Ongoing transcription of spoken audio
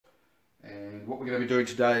And what we're going to be doing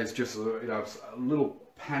today is just a little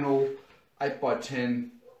panel, 8x10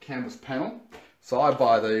 canvas panel. So I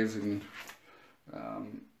buy these and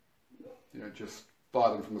just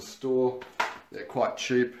buy them from the store. They're quite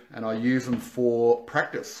cheap, and I use them for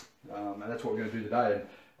practice. And that's what we're going to do today. And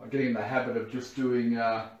I'm getting in the habit of just doing,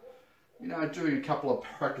 doing a couple of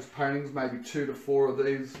practice paintings, maybe 2 to 4 of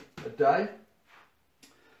these a day.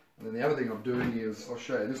 And then the other thing I'm doing is, I'll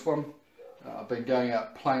show you this one. I've been going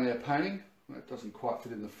out plein air painting. It doesn't quite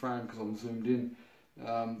fit in the frame because I'm zoomed in.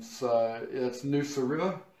 It's Noosa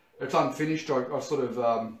River. It's unfinished. I sort of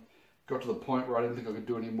got to the point where I didn't think I could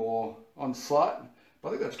do any more on site. But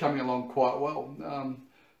I think that's coming along quite well.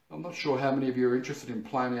 I'm not sure how many of you are interested in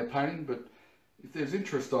plein air painting, but if there's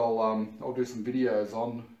interest, I'll do some videos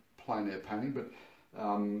on plein air painting. But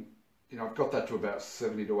I've got that to about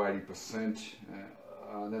 70 to 80%,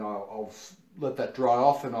 and then I'll let that dry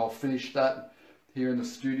off, and I'll finish that here in the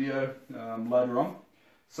studio later on.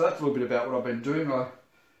 So that's a little bit about what I've been doing. I've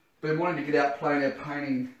been wanting to get out plein air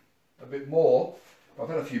painting a bit more. I've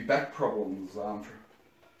had a few back problems,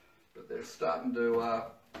 but they're starting to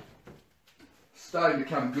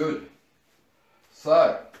come good.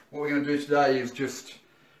 So what we're going to do today is just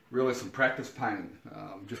really some practice painting.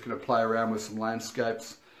 I'm just going to play around with some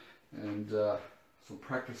landscapes and some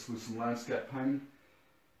practice with some landscape painting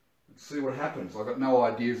and see what happens. I've got no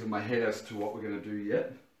ideas in my head as to what we're going to do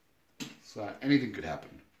yet. So anything could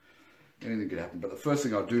happen. Anything could happen. But the first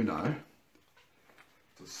thing I do know,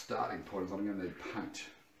 the starting point, is I'm going to need paint.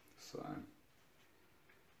 So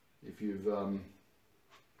if you've done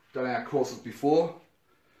our courses before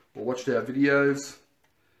or watched our videos,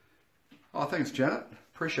 oh, thanks Janet,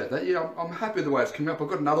 appreciate that. Yeah, I'm happy with the way it's coming up. I've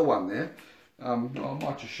got another one there. I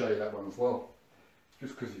might just show you that one as well,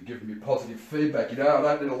 just because you've given me positive feedback. I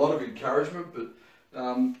don't need a lot of encouragement, but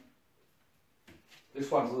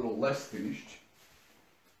this one's a little less finished.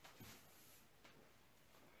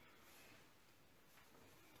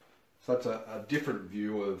 So that's a different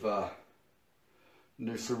view of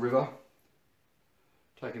Noosa River,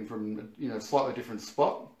 taken from a slightly different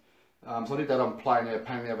spot. So I did that on plein air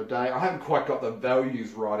painting the other day. I haven't quite got the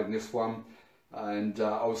values right in this one, and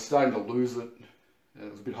I was starting to lose it. It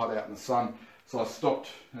was a bit hot out in the sun, so I stopped,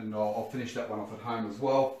 and I'll finish that one off at home as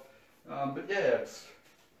well. But yeah, it's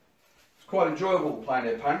quite enjoyable plein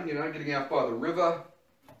air painting, getting out by the river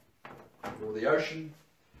or the ocean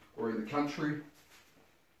or in the country.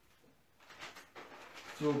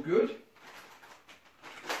 It's all good.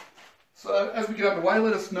 So as we get underway,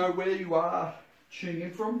 let us know where you are tuning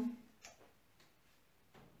in from.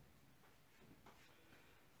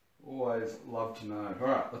 Always love to know. All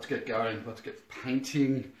right, let's get going. Let's get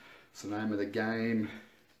painting. It's the name of the game.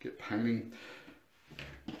 Get painting.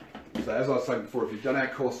 So as I was saying before, if you've done our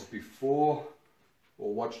courses before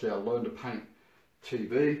or watched our Learn to Paint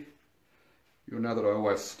TV, you'll know that I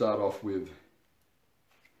always start off with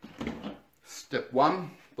step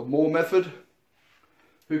 1, the Moore method.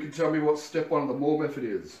 Who can tell me what step 1 of the Moore method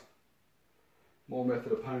is? Moore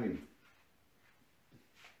method of painting.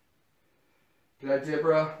 G'day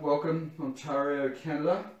Deborah, welcome, Ontario,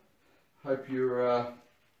 Canada. Hope you're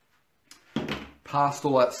past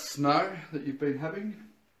all that snow that you've been having.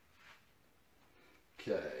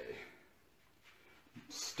 Okay.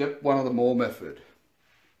 Step 1 of the Moore method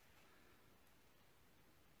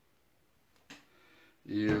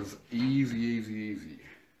is easy.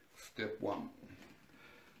 Step 1.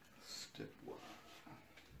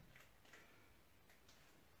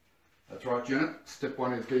 That's right, Janet. Step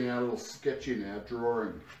 1 is getting our little sketch in, our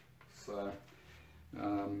drawing. So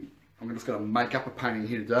I'm just going to make up a painting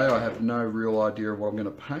here today. I have no real idea of what I'm going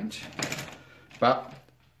to paint, but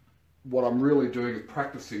what I'm really doing is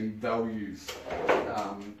practicing values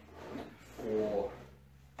for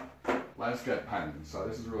landscape painting. So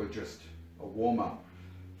this is really just a warm-up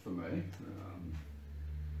for me.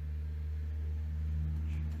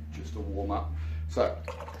 Just a warm-up. So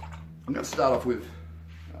I'm going to start off with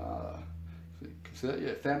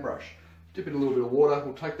fan brush. Dip in a little bit of water.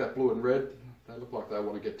 We'll take that blue and red. They look like they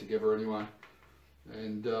want to get together anyway.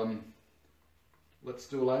 And let's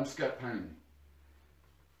do a landscape painting.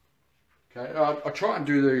 Okay, I try and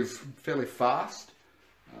do these fairly fast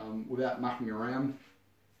without mucking around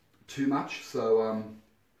too much. So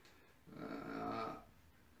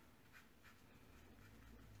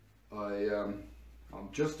I'm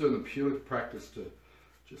just doing the purely practice to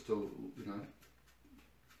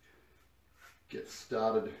get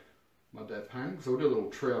started my day painting. So we'll do a little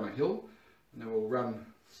tree on a hill, and then we'll run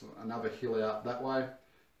another hill out that way,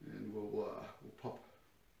 and we'll pop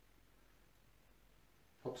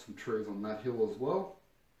some trees on that hill as well.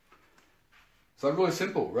 So really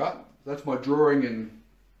simple, right? That's my drawing and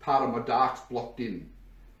part of my darks blocked in.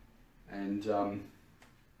 And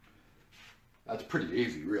that's pretty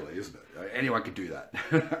easy, really, isn't it? Anyone could do that,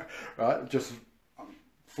 right? Just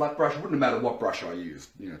flat brush. It wouldn't matter what brush I used,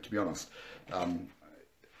 to be honest.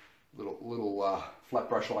 Little flat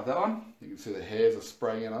brush like that one. You can see the hairs are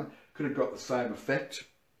spraying in on it. Could have got the same effect.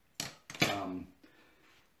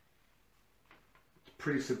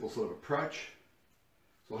 Pretty simple sort of approach.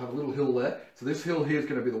 So I'll have a little hill there. So this hill here is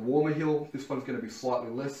going to be the warmer hill. This one's going to be slightly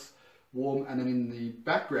less warm. And then in the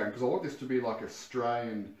background, because I want this to be like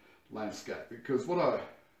Australian landscape, because what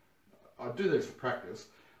I do these for practice,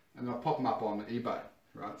 and then I pop them up on eBay,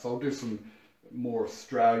 right? So I'll do some more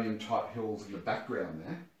Australian type hills in the background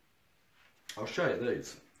there. I'll show you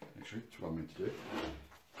these, actually, that's what I meant to do.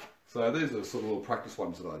 So these are the sort of little practice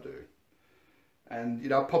ones that I do.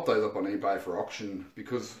 And I'll pop those up on eBay for auction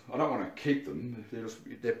because I don't want to keep them.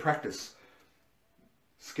 They're practice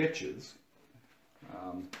sketches,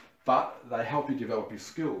 but they help you develop your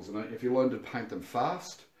skills. And if you learn to paint them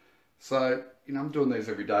fast, so I'm doing these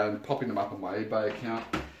every day and popping them up on my eBay account,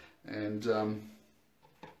 and I'm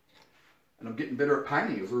getting better at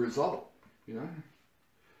painting as a result. Okay,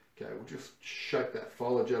 we'll just shape that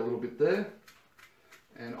foliage out a little bit there.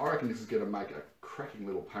 And I reckon this is going to make a cracking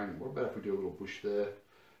little painting. What about if we do a little bush there?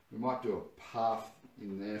 We might do a path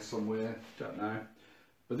in there somewhere, don't know.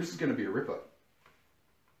 But this is going to be a ripper.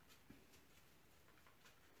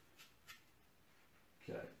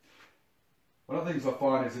 Okay. One of the things I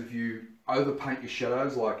find is if you overpaint your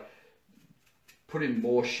shadows, like put in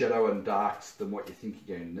more shadow and darks than what you think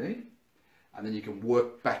you're going to need, and then you can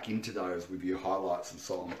work back into those with your highlights and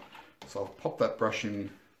so on. So I'll pop that brush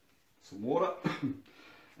in some water.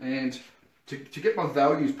 And to get my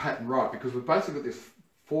values pattern right, because we've basically got this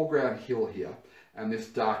foreground hill here and this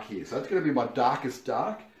dark here. So that's going to be my darkest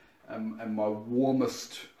dark and my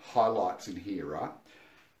warmest highlights in here, right?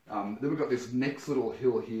 Then we've got this next little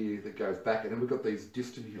hill here that goes back, and then we've got these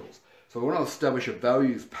distant hills. So we want to establish a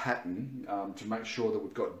values pattern to make sure that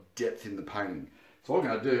we've got depth in the painting. So what I'm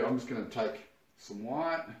going to do, I'm just going to take some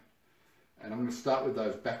white and I'm going to start with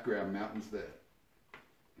those background mountains there.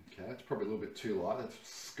 Okay, that's probably a little bit too light. That's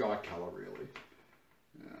sky colour, really.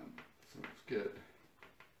 So let's get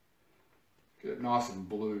it nice and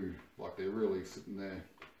blue, like they're really sitting there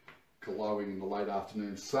glowing in the late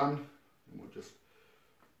afternoon sun. And we'll just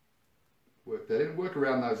work that in. Work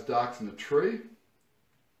around those darks in the tree.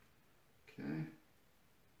 Okay.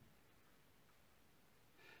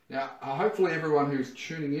 Now, hopefully everyone who's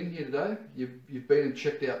tuning in here today, you've been and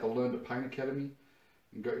checked out the Learn to Paint Academy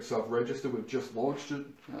and got yourself registered. We've just launched it.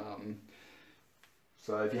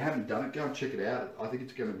 So if you haven't done it, go and check it out. I think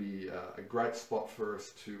it's going to be a great spot for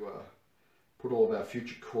us to put all of our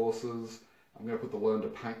future courses. I'm going to put the Learn to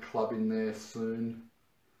Paint Club in there soon.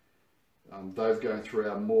 Those going through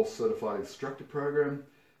our More Certified Instructor program,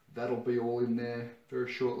 that'll be all in there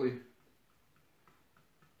very shortly.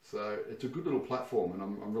 So it's a good little platform, and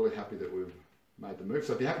I'm really happy that we've made the move.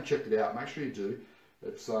 So if you haven't checked it out, make sure you do.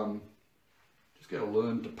 It's just go to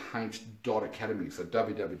learntopaint.academy. So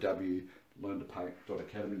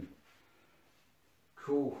www.learntopaint.academy.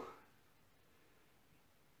 Cool.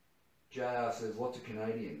 JR says lots of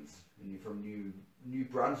Canadians, and you're from New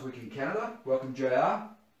Brunswick in Canada. Welcome, JR.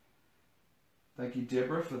 Thank you,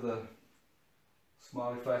 Deborah, for the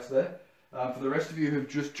smiley face there. For the rest of you who've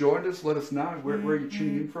just joined us, let us know where are you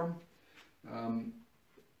tuning in from.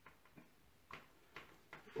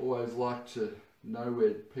 Always like to know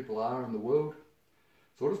where people are in the world.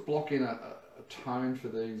 So I'll just block in a tone for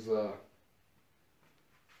these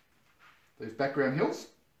background hills.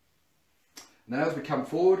 And then as we come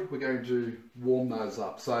forward, we're going to warm those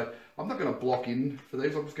up. So I'm not going to block in for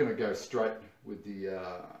these. I'm just going to go straight with the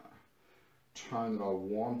tone that I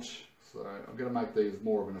want. So I'm going to make these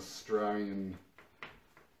more of an Australian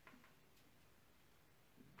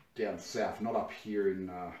down south, not up here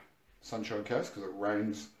in Sunshine Coast because it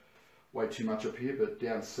rains way too much up here, but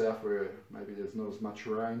down south where maybe there's not as much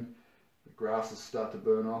rain, the grasses start to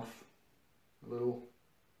burn off a little.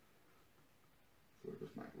 So we'll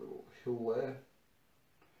just make a little hill there.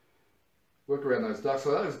 Work around those darks.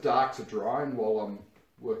 So those darks are drying while I'm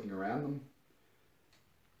working around them.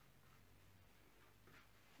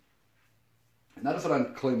 And notice I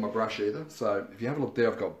don't clean my brush either. So if you have a look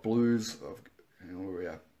there, I've got blues. Where we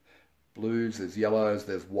are? Blues, there's yellows,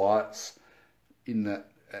 there's whites in that.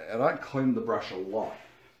 I don't clean the brush a lot.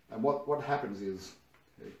 And what happens is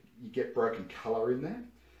you get broken colour in there,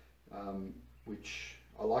 which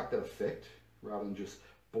I like that effect rather than just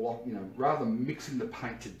rather than mixing the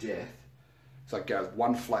paint to death. So it goes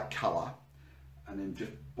one flat colour and then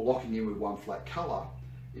just blocking in with one flat colour,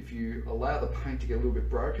 if you allow the paint to get a little bit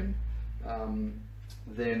broken,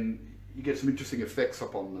 then you get some interesting effects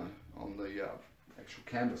up on the actual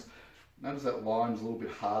canvas. Notice that line's a little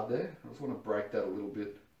bit hard there. I just want to break that a little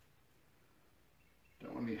bit.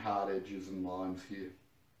 Don't want any hard edges and lines here.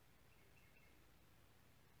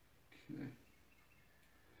 Okay.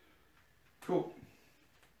 Cool.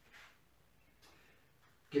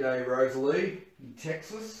 G'day Rosalie in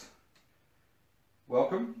Texas.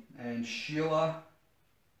 Welcome. And Sheila,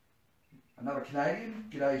 another Canadian.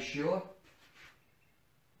 G'day Sheila.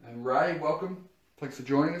 And Ray, welcome. Thanks for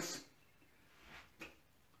joining us.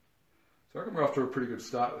 So I reckon we're off to a pretty good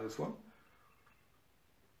start with this one.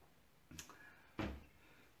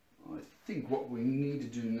 I think what we need to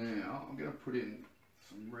do now, I'm going to put in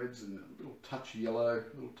some reds and a little touch of yellow,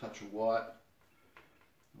 a little touch of white.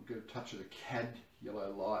 I'll get a touch of the cad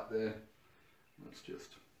yellow light there. Let's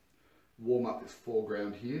just warm up this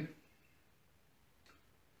foreground here.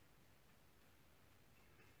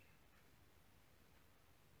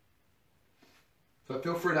 So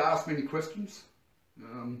feel free to ask me any questions.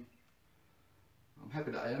 I'm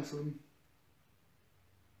happy to answer them.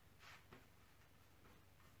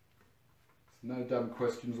 There's no dumb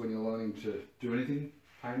questions when you're learning to do anything,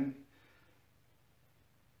 painting.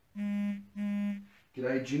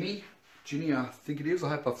 G'day Ginny. Ginny, I think it is. I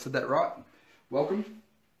hope I've said that right. Welcome.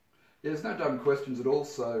 Yeah, there's no dumb questions at all,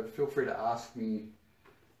 so feel free to ask me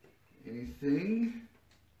anything.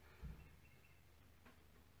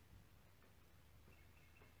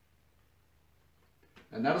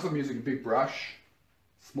 And notice I'm using a big brush,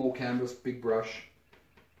 small canvas, big brush.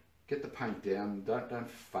 Get the paint down. Don't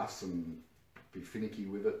fuss and be finicky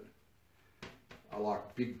with it. I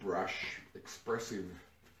like big brush, expressive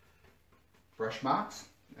brush marks,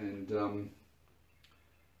 and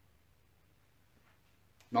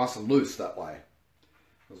nice and loose that way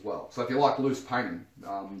as well. So if you like loose painting,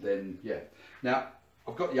 then yeah. Now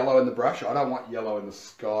I've got yellow in the brush. I don't want yellow in the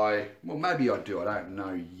sky. Well, maybe I do. I don't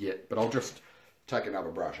know yet, but I'll just take another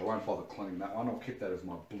brush. I won't bother cleaning that one. I'll keep that as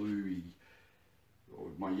my bluey, or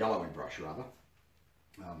my yellowy brush rather.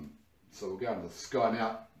 So we'll go into the sky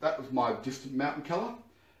now. That was my distant mountain colour.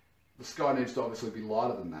 The sky needs to obviously be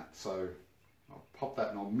lighter than that. So I'll pop that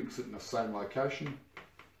and I'll mix it in the same location.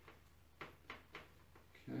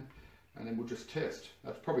 Okay. And then we'll just test.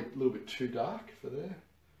 That's probably a little bit too dark for there.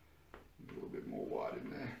 A little bit more white in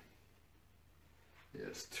there. Yeah,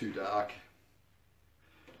 it's too dark.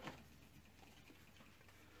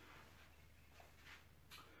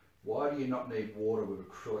 Why do you not need water with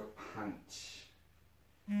acrylic paint?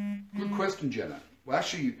 Good question, Jenna. Well,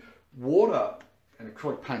 actually, water and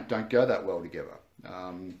acrylic paint don't go that well together.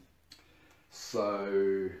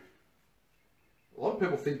 So a lot of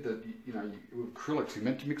people think that, you know, with acrylics you're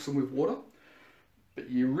meant to mix them with water, but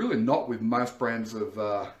you're really not with most brands of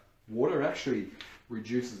water. It actually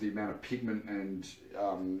reduces the amount of pigment, and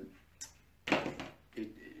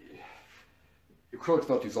acrylic's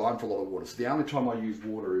not designed for a lot of water. So the only time I use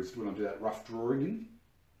water is when I do that rough drawing in.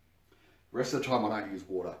 The rest of the time I don't use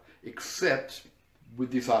water, except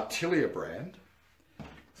with this Acrylic brand.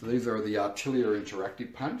 So these are the Acrylic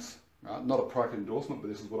interactive paints. Not a product endorsement, but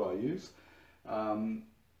this is what I use.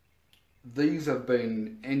 These have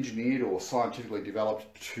been engineered or scientifically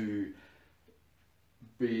developed to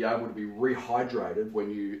be able to be rehydrated when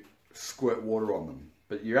you squirt water on them.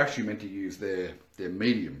 But you're actually meant to use their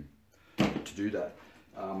medium to do that.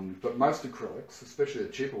 But most acrylics, especially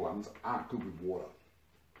the cheaper ones, aren't good with water.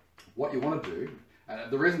 What you want to do, and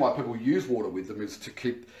the reason why people use water with them is to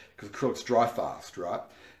keep, because acrylics dry fast, right?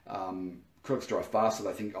 Acrylics dry fast, so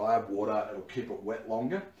they think, I have water, it'll keep it wet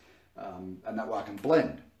longer, and that way I can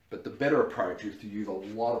blend. But the better approach is to use a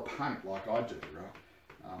lot of paint like I do,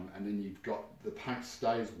 right? And then you've got, the paint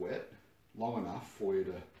stays wet long enough for you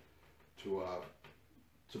to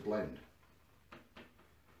blend.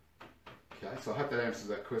 Okay, so I hope that answers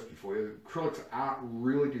that question for you. Acrylics aren't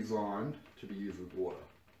really designed to be used with water.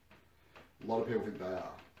 A lot of people think they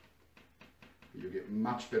are. But you'll get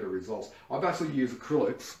much better results. I've actually used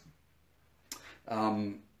acrylics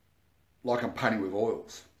like I'm painting with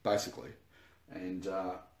oils, basically. And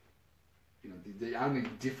you know, the only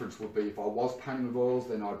difference would be if I was painting with oils,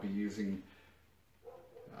 then I'd be using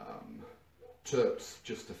terps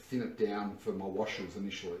just to thin it down for my washes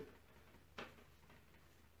initially.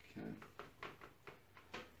 Okay.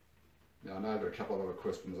 Now I know there are a couple of other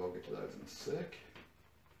questions, I'll get to those in a sec.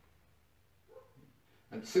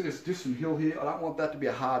 And see this distant hill here, I don't want that to be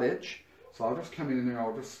a hard edge. So I'll just come in there,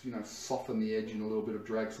 I'll just, you know, soften the edge in a little bit, of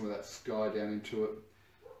drag some of that sky down into it.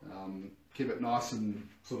 Keep it nice and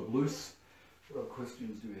sort of loose. What other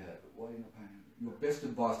questions do we have? Why are you not painting? Your best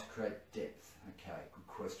advice to create depth. Okay, good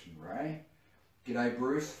question, Ray. G'day,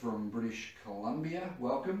 Bruce from British Columbia.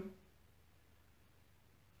 Welcome.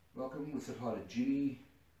 Welcome. We said hi to Ginny.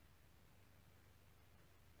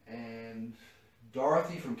 And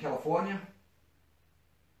Dorothy from California.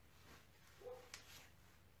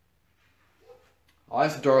 I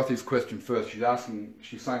answered Dorothy's question first.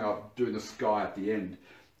 She's saying I'm doing the sky at the end.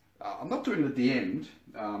 I'm not doing it at the end.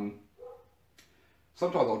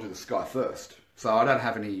 Sometimes I'll do the sky first. So I don't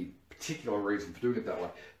have any particular reason for doing it that way.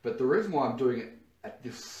 But the reason why I'm doing it at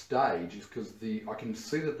this stage is because I can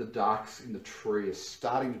see that the darks in the tree are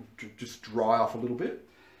starting to just dry off a little bit.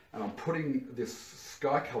 And I'm putting this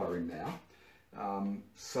sky colour in now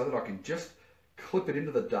so that I can just clip it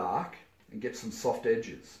into the dark and get some soft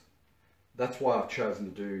edges. That's why I've chosen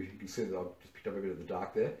to do, you can see that I've just picked up a bit of the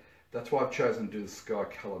dark there. That's why I've chosen to do the sky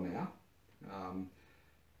colour now.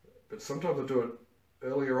 But sometimes I do it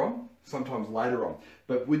earlier on, sometimes later on.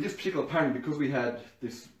 But with this particular painting, because we had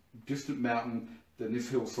this distant mountain, then this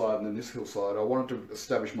hillside, and then this hillside, I wanted to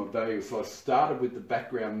establish my value. So I started with the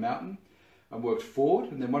background mountain and worked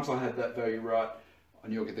forward. And then once I had that value right, I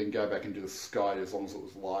knew I could then go back and do the sky as long as it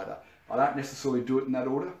was lighter. I don't necessarily do it in that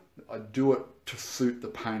order. I do it to suit the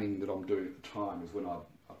painting that I'm doing at the time, is when I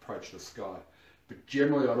approach the sky. But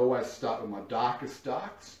generally I'd always start with my darkest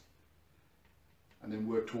darks and then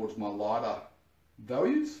work towards my lighter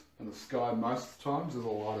values, and the sky most of the times is a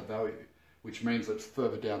lighter value, which means it's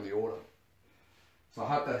further down the order. So I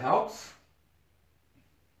hope that helps.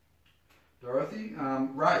 Dorothy.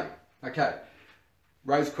 Ray. Okay.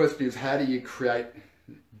 Ray's question is, how do you create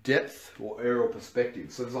depth or aerial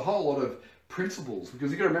perspective? So there's a whole lot of principles,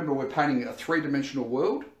 because you've got to remember we're painting a three-dimensional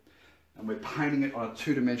world and we're painting it on a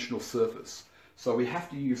two-dimensional surface. So we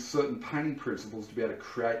have to use certain painting principles to be able to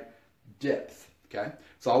create depth. Okay,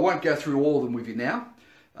 so I won't go through all of them with you now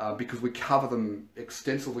because we cover them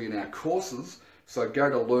extensively in our courses. So go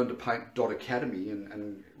to learntopaint.academy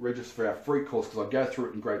and register for our free course, because I go through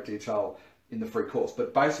it in great detail in the free course.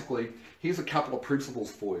 But basically, here's a couple of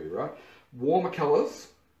principles for you, right? Warmer colours.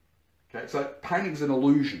 Okay, so painting's an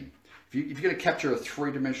illusion. If you're going to capture a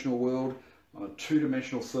three-dimensional world on a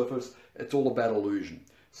two-dimensional surface, it's all about illusion.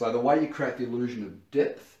 So the way you create the illusion of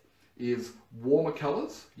depth is warmer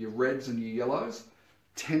colours, your reds and your yellows,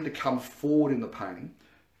 tend to come forward in the painting.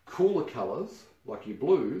 Cooler colours, like your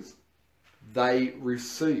blues, they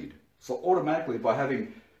recede. So automatically, by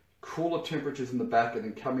having cooler temperatures in the back and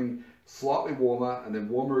then coming slightly warmer and then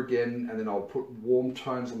warmer again, and then I'll put warm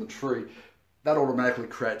tones on the tree, that automatically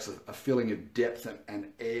creates a feeling of depth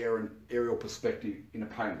and air and aerial perspective in a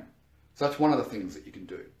painting. So that's one of the things that you can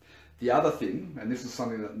do. The other thing, and this is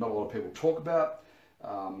something that not a lot of people talk about,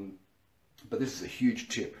 but this is a huge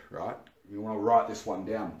tip, right? You want to write this one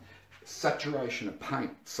down. Saturation of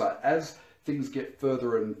paint. So as things get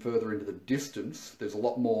further and further into the distance, there's a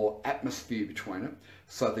lot more atmosphere between it.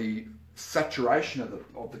 So the saturation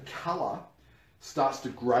of the colour starts to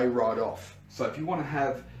grey right off. So if you want to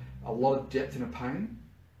have a lot of depth in a painting,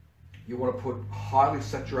 you want to put highly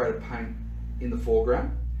saturated paint in the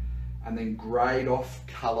foreground and then greyed off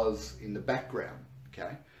colours in the background,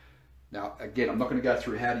 okay? Now, again, I'm not going to go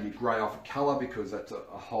through how do you grey off a colour, because that's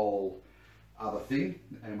a whole other thing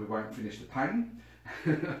and we won't finish the painting.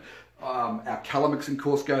 Our colour mixing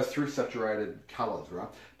course goes through saturated colours, right?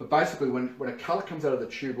 But basically when a colour comes out of the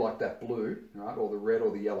tube like that blue, right, or the red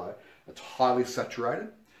or the yellow, it's highly saturated.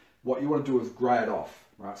 What you want to do is grey it off,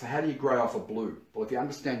 right? So how do you grey off a blue? Well, if you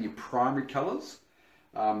understand your primary colours,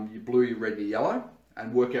 your blue, your red, your yellow,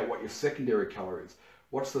 and work out what your secondary colour is.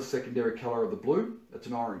 What's the secondary colour of the blue? It's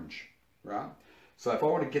an orange, right? So if I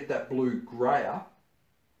want to get that blue greyer,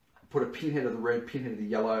 put a pinhead of the red, pinhead of the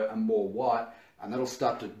yellow, and more white, and that'll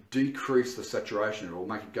start to decrease the saturation. It'll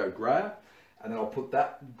make it go greyer, and then I'll put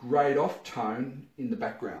that greyed off tone in the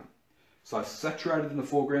background. So saturated in the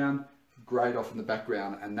foreground, greyed off in the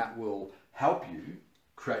background, and that will help you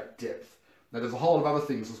create depth. Now there's a whole lot of other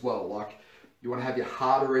things as well, like you want to have your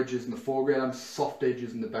harder edges in the foreground, soft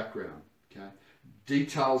edges in the background, okay?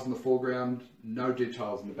 Details in the foreground, no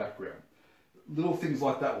details in the background. Little things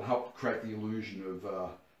like that will help create the illusion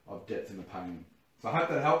of depth in the painting. So I hope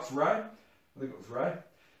that helps, Ray. I think it was Ray.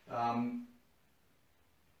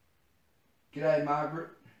 G'day, Margaret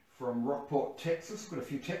from Rockport, Texas. Got a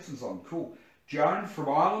few Texans on, cool. Joan from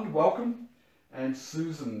Ireland, welcome. And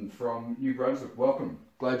Susan from New Brunswick, welcome.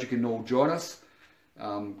 Glad you can all join us.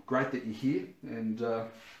 Great that you're here. And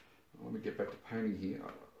let me get back to painting here.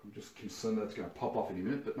 I'm just concerned that it's going to pop off in a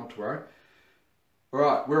minute, but not to worry. All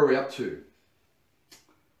right, where are we up to?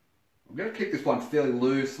 I'm going to keep this one fairly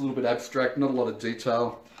loose, a little bit abstract, not a lot of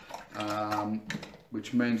detail.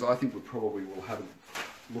 which means I think we probably will have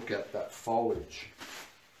a look at that foliage.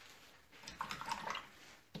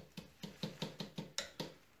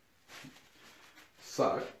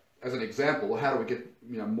 So, as an example, how do we get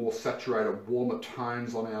more saturated, warmer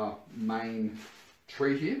tones on our main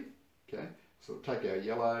tree here? Okay, so we'll take our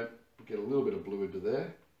yellow, we'll get a little bit of blue into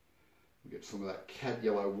there. We'll get some of that cad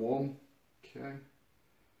yellow warm. Okay,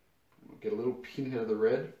 we'll get a little pinhead of the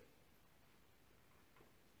red.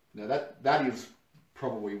 Now that is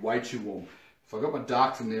probably way too warm. So I've got my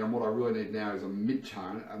darks in there, and what I really need now is a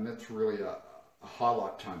mid-tone, and that's really a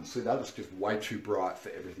highlight tone. See, that is just way too bright for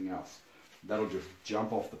everything else. That'll just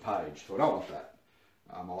jump off the page, so I don't want that.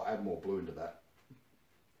 I'll add more blue into that.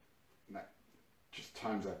 And that just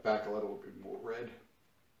tones that back a little bit more red.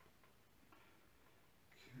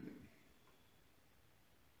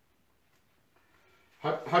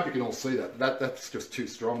 Okay. Hope you can all see that. That's just too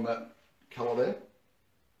strong, that colour there.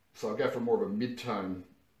 So I'll go for more of a mid-tone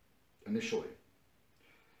initially.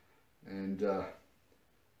 And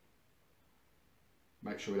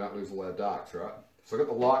make sure we don't lose all our darks, right? So I've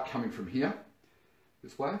got the light coming from here,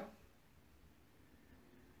 this way.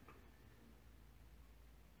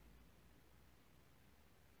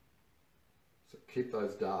 So keep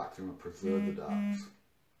those darks, you want to preserve the darks.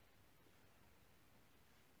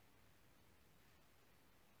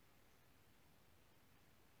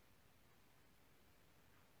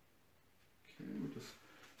 Okay, we'll just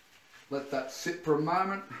let that sit for a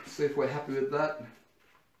moment, see if we're happy with that.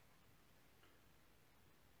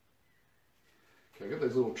 Okay, I've got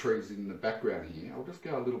those little trees in the background here. I'll just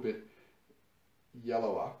go a little bit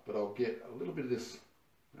yellower, but I'll get a little bit of this,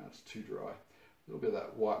 no, it's too dry, a little bit of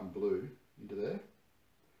that white and blue into there.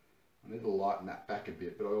 I need to lighten that back a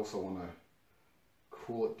bit, but I also want to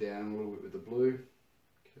cool it down a little bit with the blue.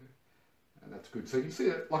 Okay, and that's good. So you can see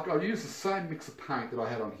that, like, I use the same mix of paint that I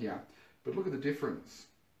had on here, but look at the difference.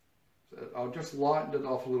 So I've just lightened it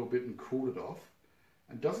off a little bit and cooled it off.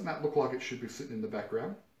 And doesn't that look like it should be sitting in the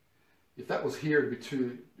background? If that was here,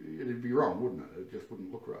 it'd be wrong, wouldn't it? It just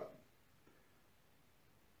wouldn't look right.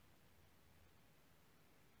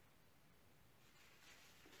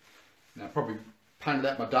 Now, I probably painted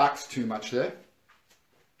out my darks too much there.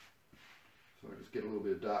 So I just get a little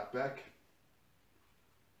bit of dark back.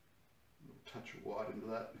 A little touch of white into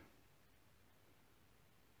that.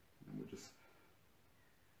 And we'll just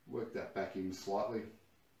work that back in slightly.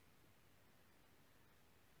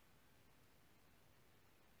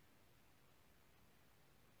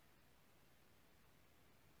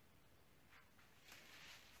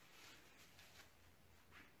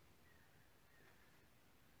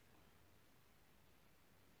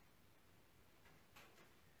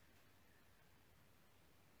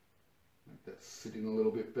 That's sitting a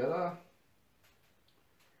little bit better.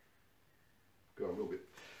 Got a little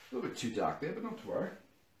bit too dark there, but not to worry.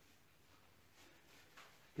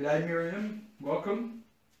 G'day Miriam, welcome.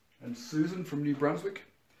 And Susan from New Brunswick,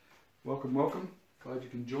 welcome, welcome. Glad you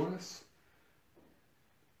can join us.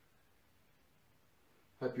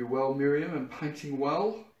 Hope you're well, Miriam, and painting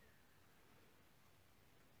well.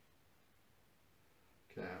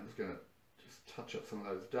 Okay, I'm just going to touch up some of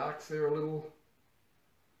those darks there a little.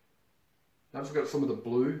 Now I've just got some of the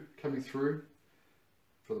blue coming through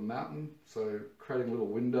for the mountain, so creating little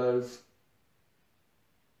windows.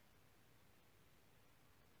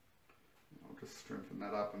 I'll just strengthen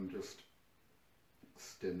that up and just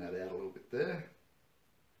extend that out a little bit there.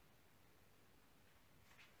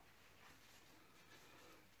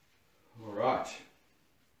 All right.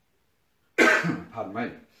 Pardon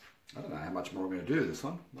me. I don't know how much more I'm going to do with this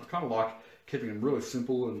one. I kind of like keeping them really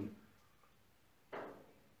simple and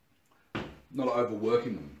not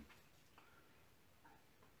overworking them.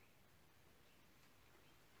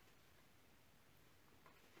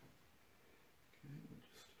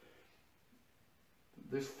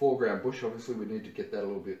 This foreground bush, obviously we need to get that a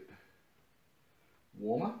little bit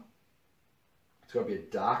warmer. It's got to be a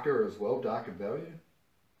darker as well, darker value.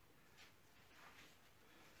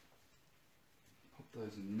 Pop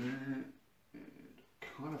those in there. And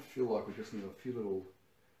kind of feel like we just need a few little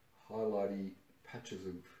highlighty patches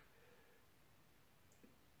of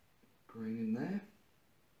green in there,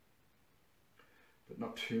 but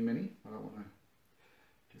not too many. I don't want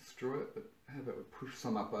to destroy it, but how about we push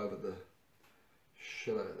some up over the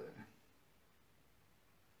shadow there.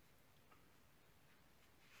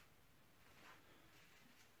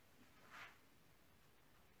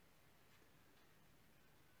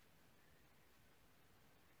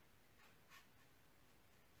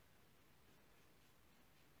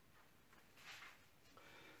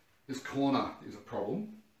 This corner is a problem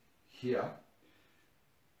here.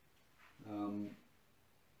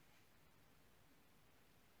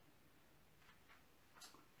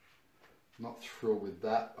 not thrilled with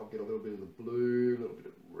that. I'll get a little bit of the blue, a little bit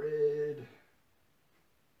of red,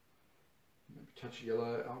 maybe a touch of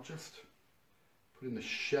yellow. I'll just put in the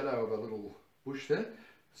shadow of a little bush there.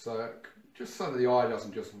 So just so that the eye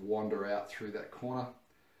doesn't just wander out through that corner.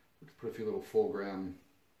 Let's put a few little foreground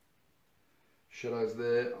shadows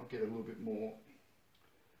there. I'll get a little bit more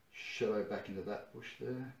shadow back into that bush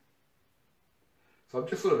there. So I'm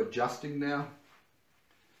just sort of adjusting now.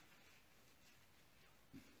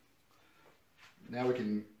 Now we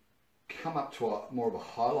can come up to more of a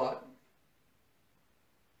highlight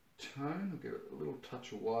tone. I'll get a little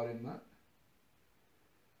touch of white in that.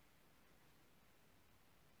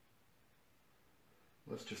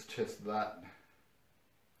 Let's just test that.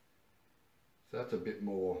 So that's a bit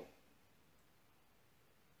more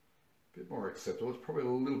acceptable. It's probably a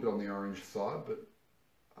little bit on the orange side, but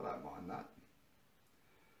I don't mind that.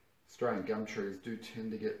 Australian gum trees do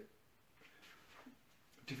tend to get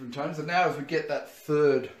different tones. And now as we get that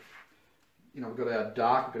third, you know, we've got our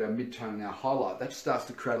dark, we've got our mid-tone and our highlight, that starts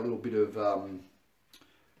to create a little bit of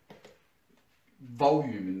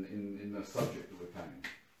volume in the subject that we're painting.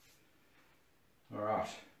 All right.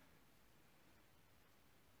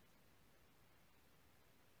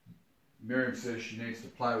 Miriam says she needs to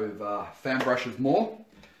play with fan brushes more,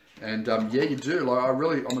 and yeah, you do. Like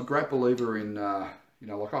I'm a great believer in, you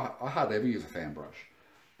know, like I hardly ever use a fan brush,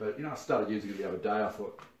 but you know, I started using it the other day. I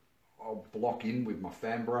thought I'll block in with my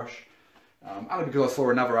fan brush, only because I saw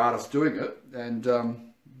another artist doing it, and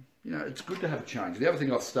you know, it's good to have a change. The other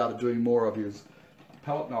thing I've started doing more of is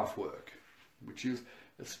palette knife work, which is,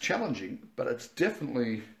 it's challenging, but it's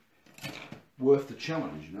definitely worth the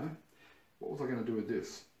challenge, you know. What was I going to do with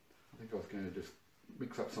this? I think I was going to just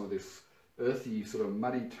mix up some of this earthy sort of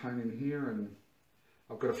muddy tone in here, and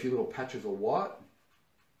I've got a few little patches of white.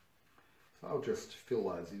 So I'll just fill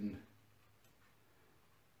those in,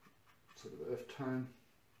 sort of earth tone.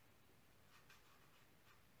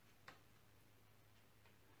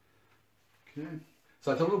 Okay,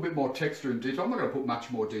 so it's a little bit more texture and detail. I'm not going to put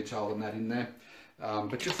much more detail than that in there.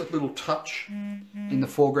 But just a little touch in the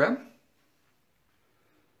foreground.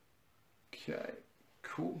 Okay,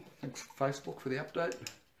 cool. Thanks Facebook for the update.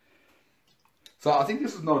 So I think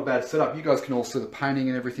this is not a bad setup. You guys can all see the painting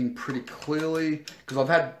and everything pretty clearly, because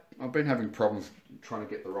I've been having problems trying to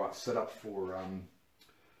get the right setup for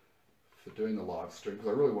doing the live stream, because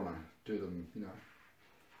I really want to do them, you know,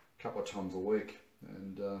 a couple of times a week,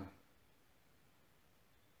 and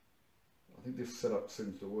I think this setup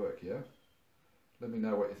seems to work. Yeah. Let me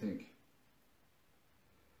know what you think.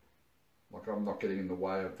 Like, I'm not getting in the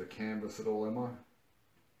way of the canvas at all, am I?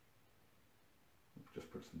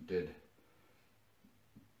 Just put some dead,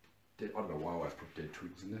 I don't know why I always put dead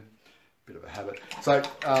twigs in there. Bit of a habit. So,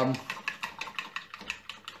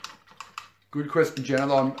 good question,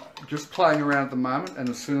 Janet. I'm just playing around at the moment, and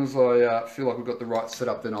as soon as I feel like we've got the right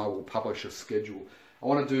setup, then I will publish a schedule. I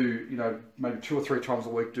want to do, you know, maybe 2 or 3 times a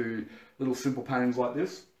week, do little simple paintings like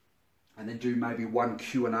this. And then do maybe one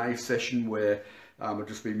Q&A session where it'll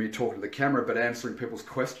just be me talking to the camera, but answering people's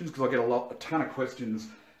questions, because I get a ton of questions,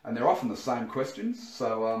 and they're often the same questions.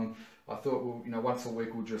 So I thought, well, you know, once a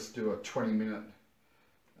week we'll just do a 20-minute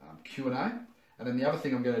Q&A. And then the other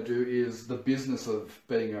thing I'm going to do is the business of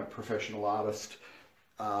being a professional artist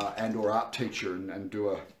and or art teacher, and do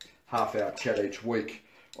a half-hour chat each week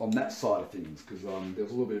on that side of things, because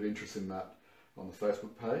there's a little bit of interest in that on the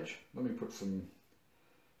Facebook page. Let me put some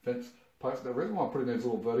fence posts. The reason why I'm putting these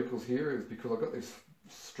little verticals here is because I've got this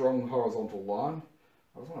strong horizontal line.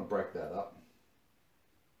 I just want to break that up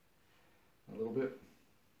a little bit.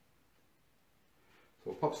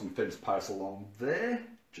 So we'll pop some fence posts along there.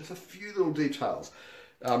 Just a few little details.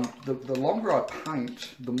 The longer I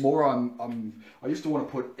paint, the more I used to want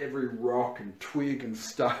to put every rock and twig and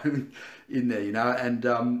stone in there, you know, and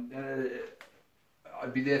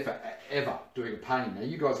I'd be there forever doing a painting. Now,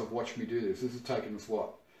 you guys have watched me do this. This has taken us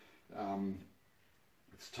what?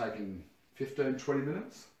 It's taken 15, 20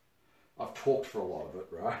 minutes. I've talked for a lot of it,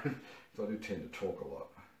 right? So I do tend to talk a lot.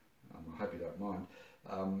 I hope you don't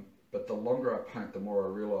mind. But the longer I paint, the more I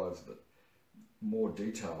realise that more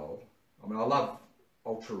detail. I mean, I love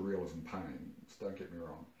ultra realism paintings, don't get me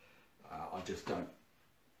wrong. I just don't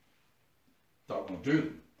want to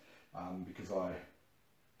do them because I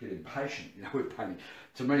get impatient, you know, with painting.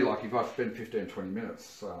 To me, like, if I spend 15, 20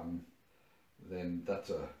 minutes, then that's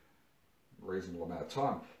a reasonable amount of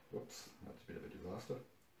time. Whoops, that's a bit of a disaster.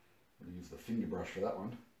 I'm going to use the finger brush for that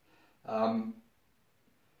one.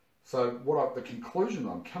 So the conclusion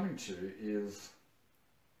I'm coming to is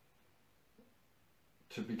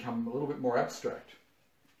to become a little bit more abstract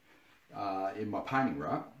in my painting,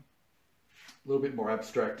 right? a little bit more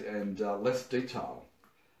abstract and less detail,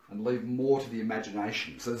 and leave more to the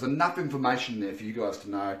imagination. So there's enough information there for you guys to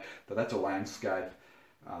know that that's a landscape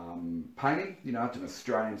painting. You know, it's an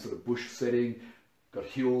Australian sort of bush setting, got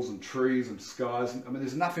hills and trees and skies. I mean,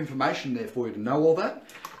 there's enough information there for you to know all that.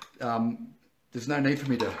 There's no need for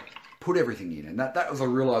me to put everything in, and that was a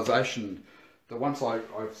realization that once I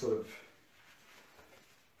sort of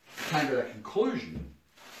came to that conclusion,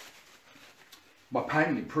 my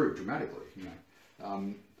painting improved dramatically. You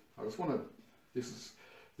know, I just want to.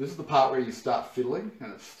 This is the part where you start fiddling,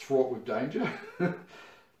 and it's fraught with danger.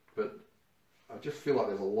 But I just feel like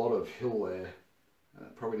there's a lot of hill there, and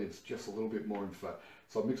it probably needs just a little bit more info.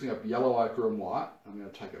 So I'm mixing up yellow ochre and white. I'm going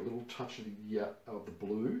to take a little touch of the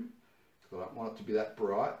blue. So I don't want it to be that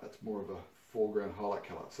bright. That's more of a foreground highlight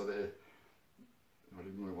colour. So there, I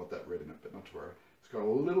didn't really want that red in it, but not to worry. It's got a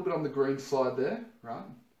little bit on the green side there, right?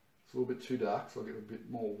 It's a little bit too dark, so I'll get a bit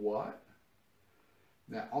more white.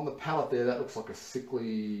 Now on the palette there, that looks like a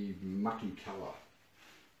sickly, mucky colour.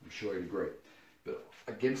 I'm sure you'd agree. But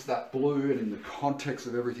against that blue and in the context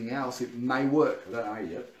of everything else, it may work. I don't know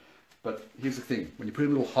yet. But here's the thing, when you put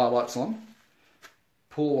little highlights on,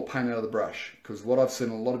 pull all the paint out of the brush, because what I've seen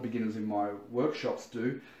a lot of beginners in my workshops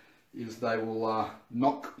do is they will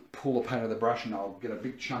not pull the paint out of the brush, and they'll get a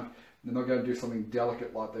big chunk, and then they'll go and do something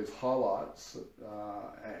delicate like these highlights,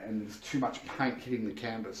 and there's too much paint hitting the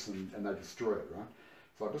canvas and they destroy it, right?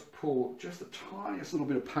 So I just pull just the tiniest little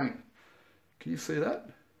bit of paint. Can you see that?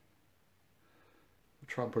 I'll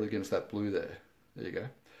try and put it against that blue there. There you go.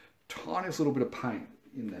 Tiniest little bit of paint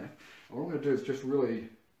in there. And what I'm going to do is just really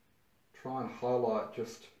try and highlight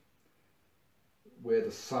just where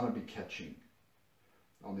the sun will be catching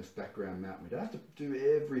on this background mountain. We don't have to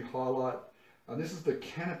do every highlight. And this is the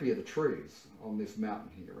canopy of the trees on this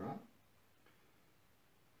mountain here, right?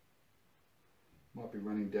 Might be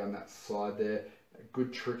running down that side there. A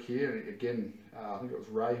good trick here, and again, I think it was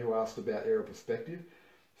Ray who asked about aerial perspective.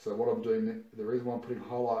 So what I'm doing, the reason why I'm putting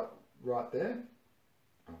highlight right there,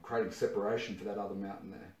 I'm creating separation for that other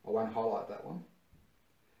mountain there. I won't highlight that one.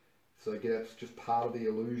 So again, that's just part of the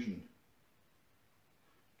illusion.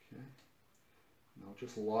 Okay. And I'll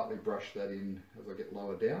just lightly brush that in as I get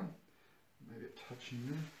lower down. Maybe a touch in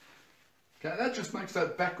there. Okay, that just makes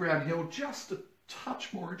that background hill just a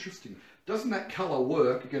touch more interesting. Doesn't that colour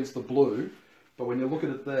work against the blue? But when you look at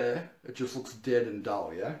it there, it just looks dead and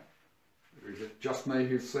dull, yeah? Or is it just me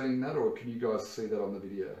who's seeing that, or can you guys see that on the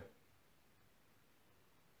video?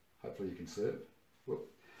 Hopefully you can see it. Whoop.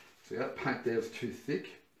 See, that paint there is too thick,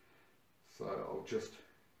 so I'll just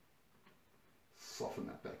soften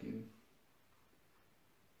that back in.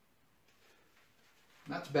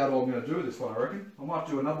 And that's about all I'm going to do with this one, I reckon. I might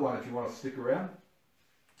do another one if you want to stick around.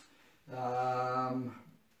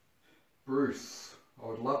 Bruce, I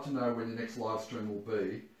would love to know when your next live stream will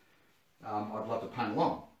be. I'd love to paint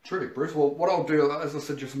along. Terrific, Bruce. Well, what I'll do, as I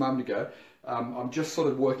said just a moment ago, I'm just sort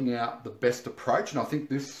of working out the best approach, and I think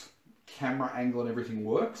this camera angle and everything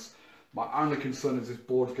works. My only concern is this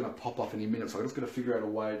board is going to pop off any minute, so I'm just going to figure out a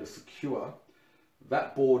way to secure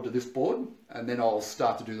that board to this board, and then I'll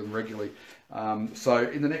start to do them regularly. So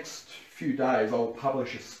in the next few days, I'll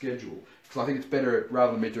publish a schedule, because I think it's better,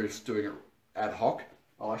 rather than me just doing it ad hoc,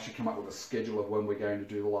 I'll actually come up with a schedule of when we're going to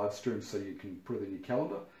do the live stream, so you can put it in your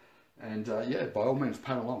calendar. And yeah, by all means,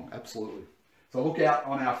 paint along, absolutely. So look out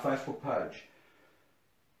on our Facebook page.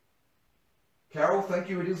 Carol, thank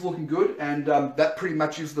you. It is looking good, and that pretty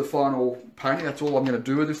much is the final painting. That's all I'm going to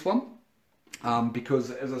do with this one,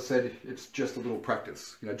 because as I said, it's just a little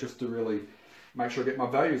practice, you know, just to really make sure I get my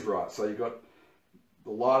values right. So you've got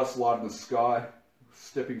the lightest light in the sky,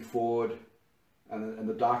 stepping forward, and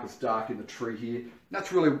the darkest dark in the tree here. And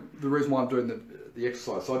that's really the reason why I'm doing the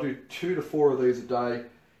exercise. So I do 2 to 4 of these a day,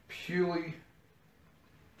 purely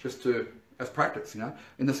just as practice, you know.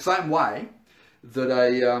 In the same way that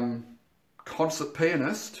a concert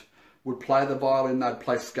pianist would play the violin, they'd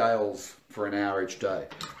play scales for an hour each day.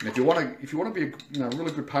 And if you want to be a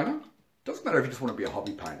really good painter, it doesn't matter if you just want to be a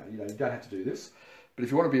hobby painter. You know, you don't have to do this. But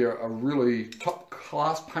if you want to be a really top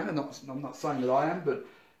class painter, I'm not saying that I am, but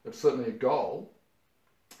it's certainly a goal.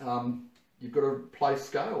 You've got to play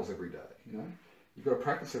scales every day. You know, you've got to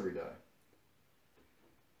practice every day.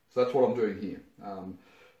 So that's what I'm doing here.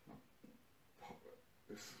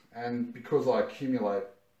 And because I accumulate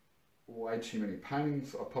way too many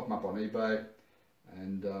paintings, I pop them up on eBay,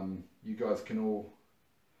 and you guys can all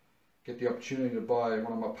get the opportunity to buy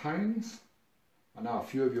one of my paintings. I know a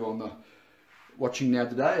few of you on the watching now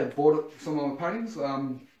today have bought some of my paintings.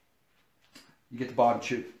 You get to buy them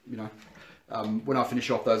cheap, you know. When I finish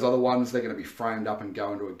off those other ones, they're going to be framed up and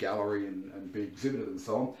go into a gallery and be exhibited and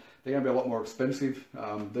so on. they're going to be a lot more expensive.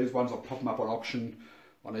 These ones, I'll pop them up on auction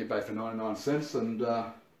on eBay for 99 cents, and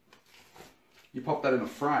you pop that in a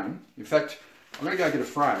frame. In fact, I'm going to go get a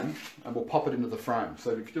frame and we'll pop it into the frame.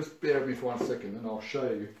 So if you just bear with me for 1 second and I'll show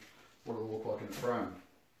you what it'll look like in the frame.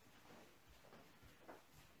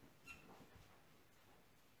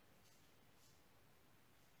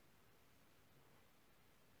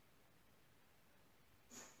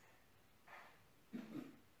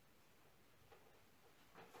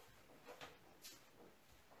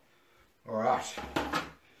 Alright,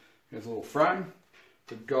 here's a little frame,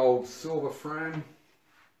 the gold silver frame.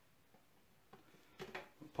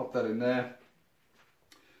 Pop that in there.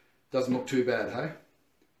 Doesn't look too bad, hey? In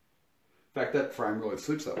fact, that frame really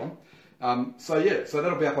suits that one. So yeah, so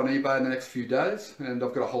that'll be up on eBay in the next few days, and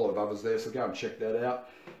I've got a whole lot of others there, so go and check that out.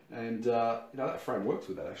 And you know, that frame works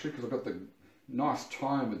with that actually, because I've got the nice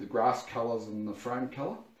time with the grass colours and the frame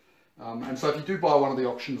colour. And so if you do buy one of the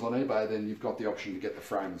options on eBay, then you've got the option to get the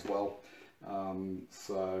frame as well.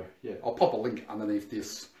 So yeah, I'll pop a link underneath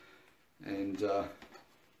this, and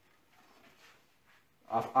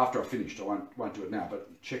after I've finished, I won't do it now,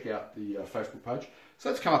 but check out the Facebook page. So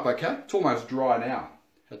it's come up okay. It's almost dry now.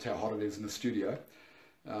 That's how hot it is in the studio.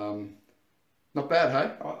 Not bad,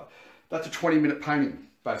 hey? That's a 20-minute painting,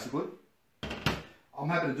 basically. I'm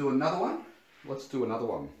happy to do another one. Let's do another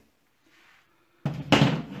one.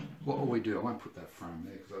 What will we do? I won't put that frame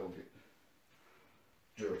there because that'll get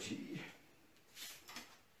dirty.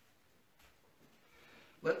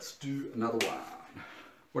 Let's do another one.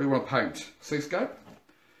 What do you want to paint? Seascape?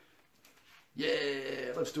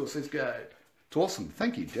 Yeah, let's do a seascape. It's awesome.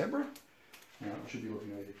 Thank you, Deborah. Now, I should be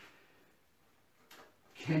looking at you.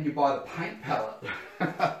 Can you buy the paint palette?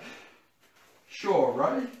 Sure,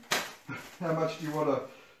 Ray. How much do you want to...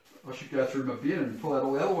 I should go through my bin and pull out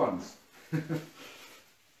all the other ones.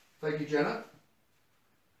 Thank you, Janet.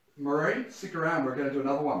 Marie, stick around. We're going to do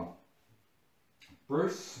another one.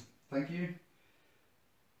 Bruce, thank you.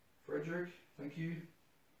 Frederick, thank you.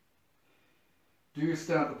 Do you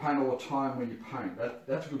stand up to paint all the time when you paint?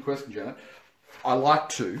 That's a good question, Janet. I like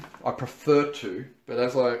to. I prefer to. But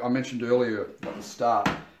as I mentioned earlier at the start,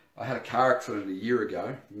 I had a car accident a year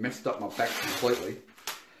ago. Messed up my back completely.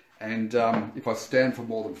 And if I stand for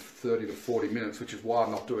more than 30 to 40 minutes, which is why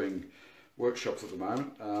I'm not doing workshops at the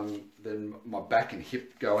moment, then my back and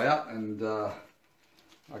hip go out, and I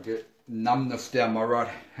get numbness down my right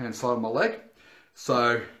hand side of my leg.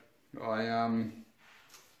 So I at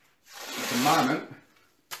the moment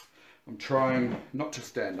I'm trying not to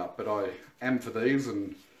stand up, but I am for these,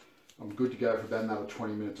 and I'm good to go for about another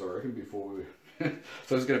 20 minutes, I reckon, before we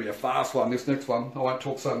so it's going to be a fast one, this next one. I won't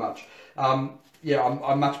talk so much. Yeah,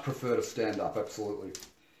 I much prefer to stand up, absolutely.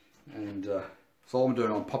 And so all I'm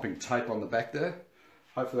doing, I'm popping tape on the back there.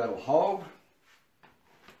 Hopefully that'll hold.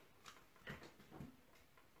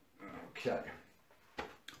 Okay.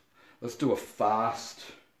 Let's do a fast,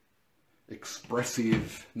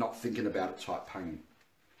 expressive, not thinking about it type painting.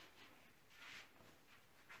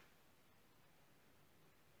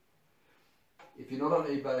 If you're not on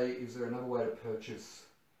eBay, is there another way to purchase?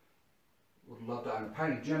 Would love to own a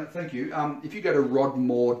painting. Janet, thank you. If you go to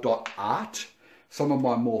rodmore.art, some of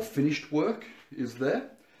my more finished work is there.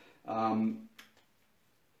 They're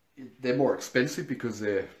more expensive because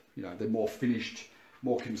they're more finished,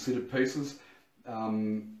 more considered pieces.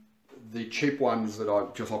 The cheap ones that I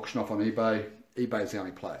just auction off on eBay, eBay is the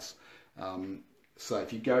only place. So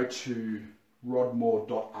if you go to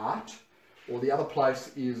rodmore.art, or the other place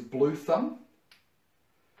is Blue Thumb.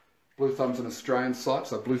 Blue Thumb's an Australian site,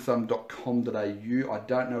 so bluethumb.com.au. I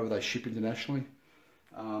don't know where they ship internationally,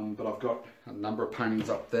 but I've got a number of paintings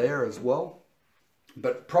up there as well.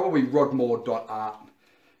 But probably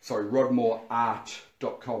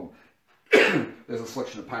rodmoreart.com. There's a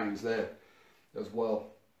selection of paintings there as well.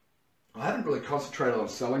 I haven't really concentrated on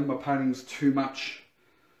selling my paintings too much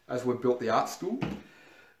as we've built the art school.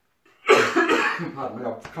 Pardon me,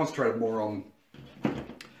 I've concentrated more on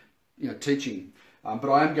teaching.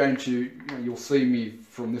 But I am going to, you'll see me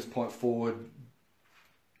from this point forward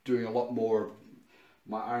doing a lot more of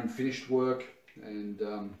my own finished work, and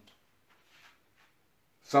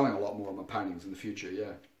selling a lot more of my paintings in the future,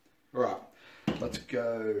 yeah. Alright, let's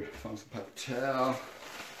go find some paper towel.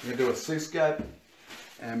 We're going to do a seascape,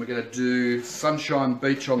 and we're going to do Sunshine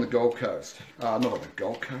Beach on the Gold Coast. Not on the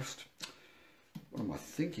Gold Coast. What am I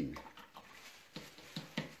thinking?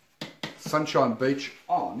 Sunshine Beach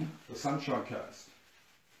on the Sunshine Coast.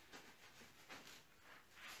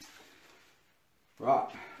 Right,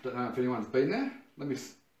 don't know if anyone's been there. Let me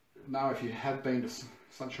know if you have been to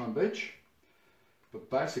Sunshine Beach.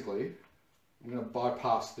 But basically, I'm going to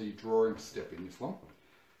bypass the drawing step in this one.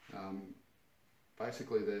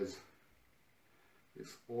 Basically there's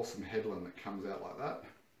this awesome headland that comes out like that.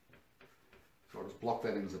 So I'll just block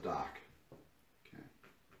that in as a dark. Okay.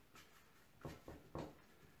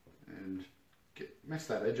 And mess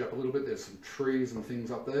that edge up a little bit. There's some trees and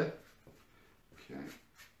things up there. Okay.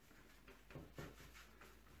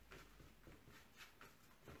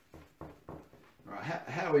 Right,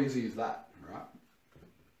 how easy is that, right?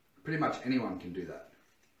 Pretty much anyone can do that.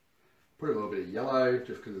 Put a little bit of yellow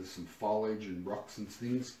just because there's some foliage and rocks and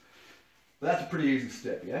things. But that's a pretty easy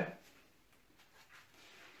step, yeah?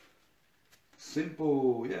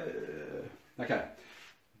 Simple, yeah. Okay,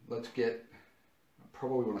 let's get, I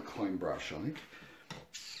probably want a clean brush, I think.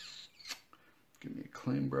 Give me a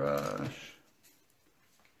clean brush.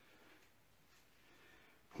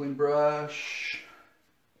 Clean brush.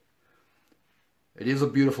 It is a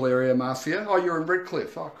beautiful area, Marcia. Oh, you're in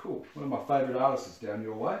Redcliffe. Oh, cool. One of my favourite artists is down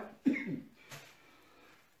your way.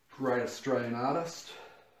 Great Australian artist.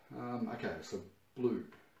 Okay, so blue.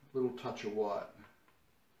 Little touch of white.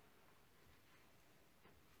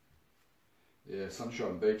 Yeah,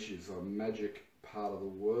 Sunshine Beach is a magic part of the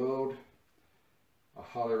world. I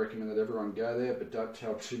highly recommend that everyone go there, but don't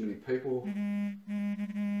tell too many people.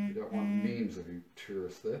 You don't want millions of you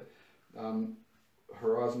tourists there.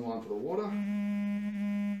 Horizon line for the water.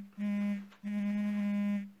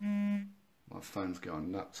 My phone's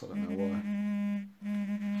going nuts, I don't know why.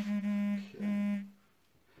 Okay.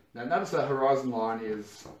 Now notice that horizon line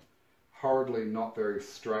is horridly not very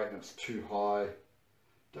straight and it's too high.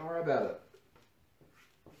 Don't worry about it.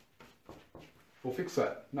 We'll fix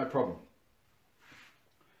that, no problem.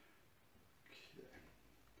 Okay.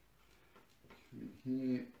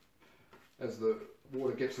 Here, as the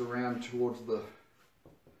water gets around towards the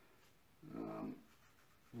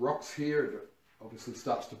rocks here, it obviously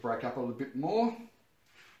starts to break up a little bit more.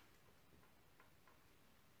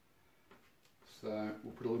 So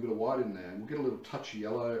we'll put a little bit of white in there and we'll get a little touch of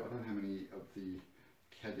yellow. I don't have any of the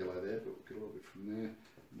cad yellow there, but we'll get a little bit from there.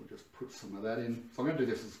 And we'll just put some of that in. So I'm going to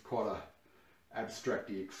do this as quite a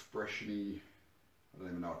abstracty, expression-y, I don't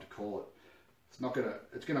even know what to call it.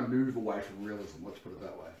 It's going to move away from realism, let's put it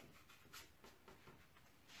that way.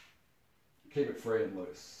 Keep it free and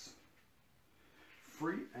loose.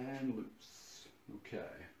 Free and loose.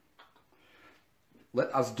 Okay.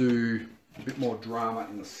 Let us do a bit more drama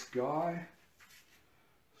in the sky.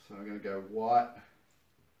 So I'm going to go white,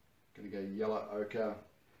 going to go yellow ochre,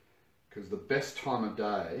 because the best time of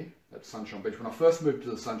day at Sunshine Beach, when I first moved to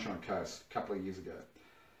the Sunshine Coast a couple of years ago,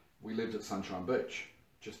 we lived at Sunshine Beach,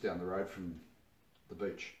 just down the road from the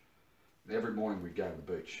beach. And every morning we'd go to the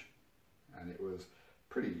beach, and it was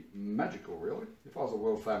pretty magical, really. If I was a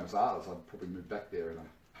world famous artist, I'd probably move back there in a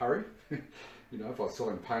hurry. You know, if I was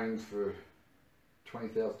selling paintings for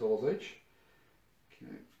 $20,000 each.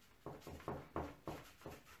 Okay.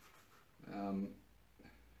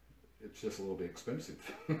 It's just a little bit expensive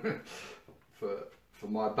for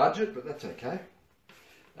my budget, but that's okay.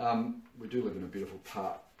 We do live in a beautiful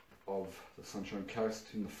part of the Sunshine Coast,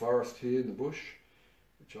 in the forest here, in the bush,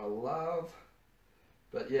 which I love.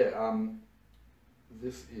 But yeah,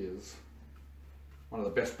 this is one of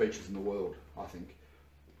the best beaches in the world, I think.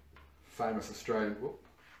 Famous Australian, whoop,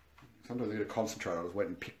 sometimes I need to concentrate, I was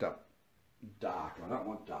waiting and picked up dark. I don't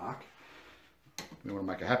want dark. We want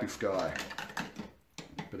to make a happy sky.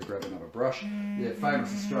 Better grab another brush. Yeah,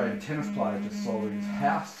 famous Australian tennis player just sold his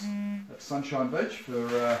house at Sunshine Beach for,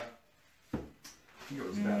 I think it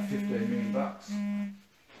was about 15 million bucks.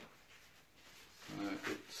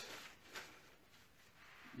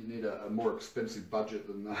 You need a more expensive budget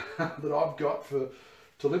than that I've got to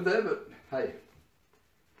live there, but hey.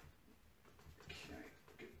 Okay,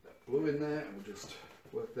 get that blue in there and we'll just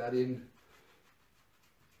work that in.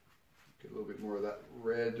 Get a little bit more of that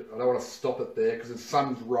red. I don't want to stop it there because the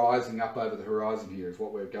sun's rising up over the horizon here is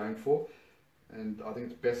what we're going for. And I think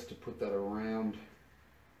it's best to put that around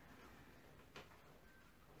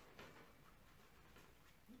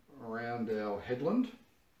our headland,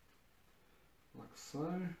 like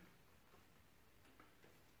so.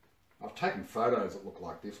 I've taken photos that look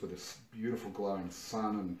like this with this beautiful glowing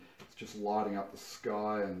sun, and it's just lighting up the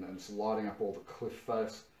sky and it's lighting up all the cliff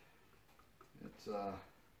face. It's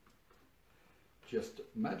just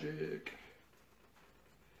magic.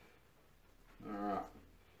 Alright.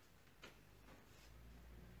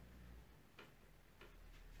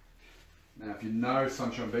 Now if you know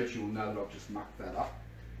Sunshine Beach, you'll know that I've just mucked that up.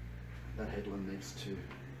 That headland needs to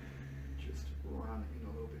just run in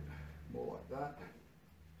a little bit more like that.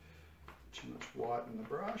 Too much white in the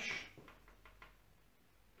brush.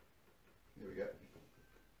 There we go.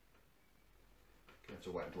 Have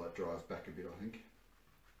to wait until that dries back a bit, I think.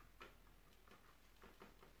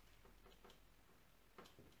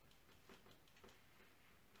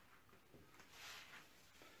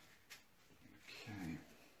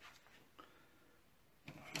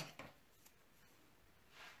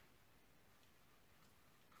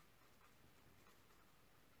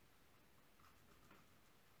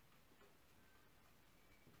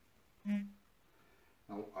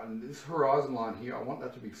 And this horizon line here, I want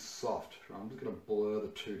that to be soft. I'm just going to blur the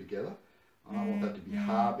two together. I don't want that to be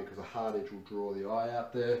hard because a hard edge will draw the eye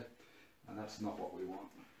out there, and that's not what we want.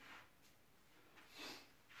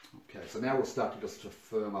 Okay, so now we'll start to just to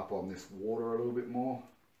firm up on this water a little bit more.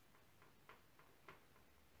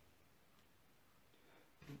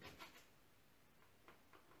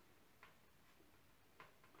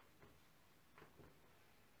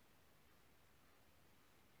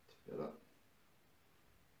 It's better.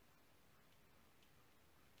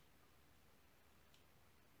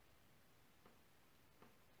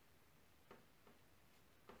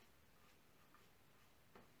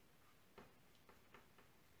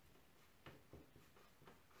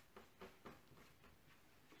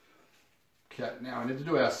 Okay, now we need to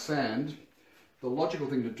do our sand. The logical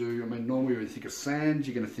thing to do, I mean, normally when you think of sand,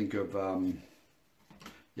 you're going to think of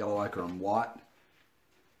yellow ochre and white.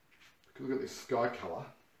 Because look at this sky colour.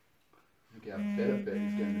 Look how better bet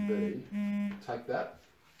is going to be. Take that,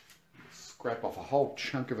 scrap off a whole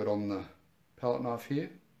chunk of it on the palette knife here.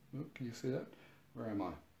 Oh, can you see that? Where am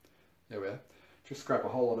I? There we are. Just scrap a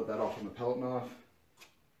whole lot of that off on the palette knife.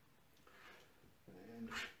 And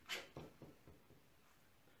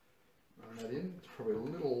run that in. It's probably a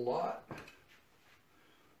little light.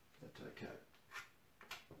 That's okay.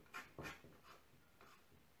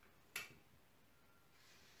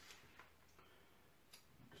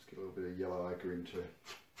 Just get a little bit of yellow ochre into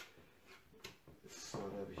this side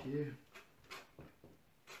over here.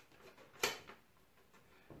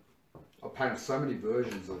 I've painted so many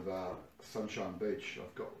versions of Sunshine Beach.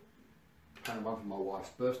 I've got painted one for my wife's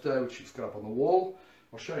birthday, which she's got up on the wall.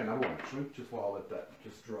 I'll show you another one actually, just while I let that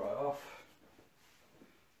just dry off.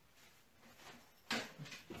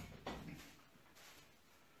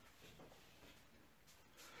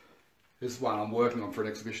 This is one I'm working on for an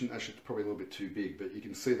exhibition. Actually, it's probably a little bit too big, but you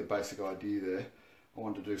can see the basic idea there. I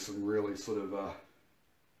want to do some really sort of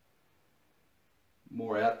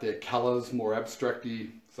more out there colours, more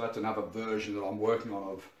abstracty. So that's another version that I'm working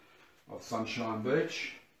on of Sunshine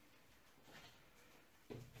Beach.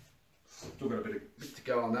 Still got a bit to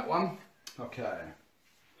go on that one. Okay,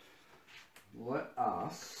 let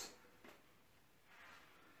us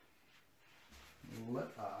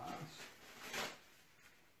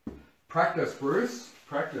practice, Bruce.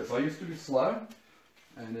 Practice. I used to be slow,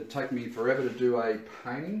 and it'd take me forever to do a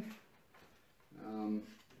painting,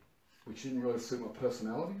 which didn't really suit my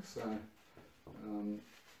personality. So,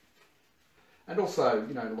 and also,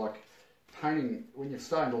 you know, like painting, when you're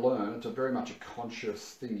starting to learn, it's a very much a conscious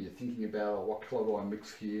thing. You're thinking about, oh, what colour do I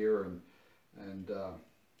mix here, and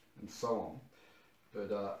so on.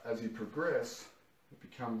 But as you progress, it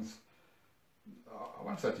becomes, I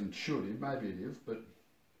won't say it's intuitive, maybe it is, but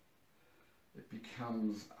it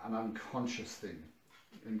becomes an unconscious thing.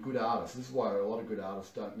 And good artists, this is why a lot of good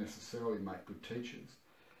artists don't necessarily make good teachers.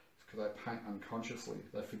 It's because they paint unconsciously.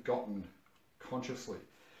 They've forgotten consciously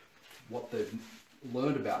what they've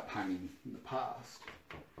learned about painting in the past.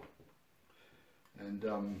 And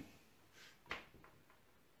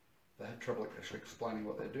they have trouble actually explaining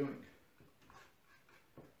what they're doing.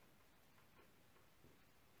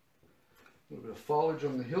 A little bit of foliage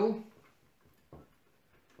on the hill.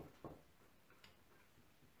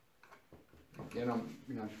 Again, I'm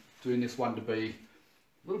doing this one to be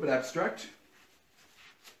a little bit abstract.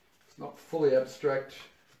 It's not fully abstract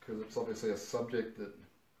because it's obviously a subject that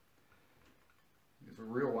is a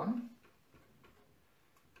real one,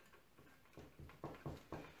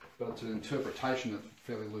 but it's an interpretation that's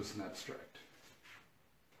fairly loose and abstract.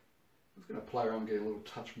 I'm just going to play around and get a little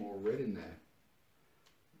touch more red in there.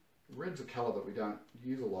 Red's a colour that we don't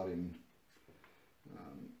use a lot in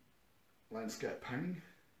landscape painting.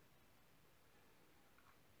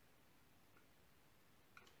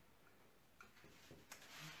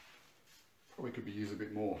 Probably could be used a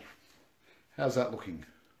bit more. How's that looking?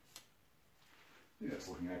 Yeah, it's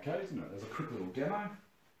looking okay, isn't it? There's a quick little demo.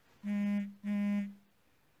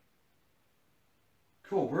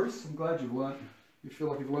 Cool, Bruce. I'm glad you feel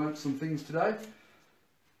like you've learnt some things today.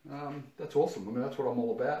 That's awesome. I mean, that's what I'm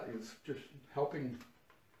all about, is just helping.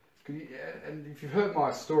 And if you've heard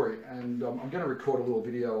my story, and I'm going to record a little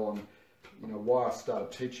video on, why I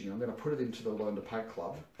started teaching. I'm going to put it into the Learn to Paint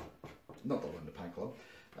Club. Not the Learn to Paint Club.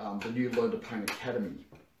 The new Learn to Paint Academy,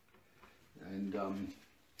 and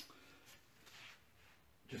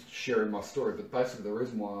just sharing my story. But basically the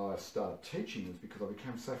reason why I started teaching was because I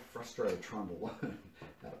became so frustrated trying to learn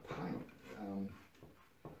how to paint.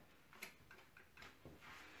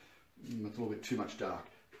 It's a little bit too much dark.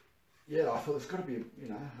 Yeah, I thought there's got to be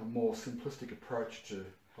a more simplistic approach to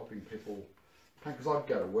helping people because I'd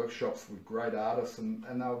go to workshops with great artists and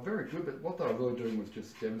they were very good, but what they were really doing was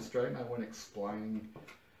just demonstrating. They weren't explaining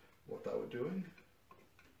what they were doing.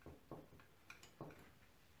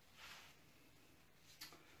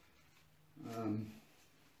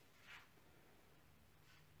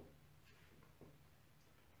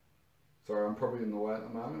 Sorry, I'm probably in the way at the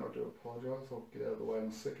moment. I do apologise. I'll get out of the way in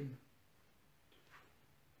a second.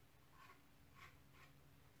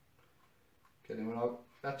 Okay, now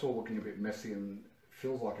that's all looking a bit messy and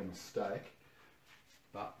feels like a mistake,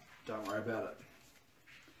 but don't worry about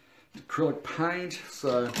it. Acrylic paint,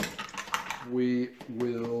 so we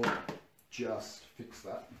will just fix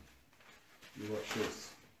that. You watch this.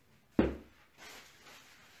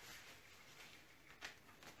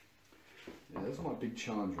 Yeah, this is my big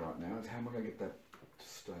challenge right now, is how am I going to get that to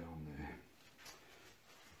stay on there.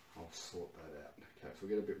 I'll sort that out. Okay, so we'll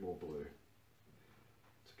get a bit more blue.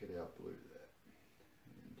 Let's get our blue there.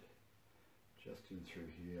 And just in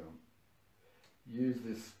through here, use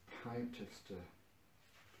this paint just to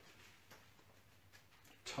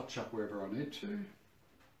touch up wherever I need to. I'm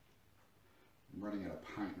running out of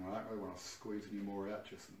paint and I don't really want to squeeze any more out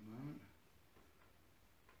just at the moment.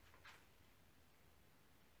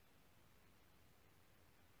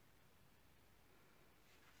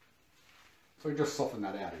 So you just soften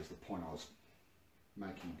that out is the point I was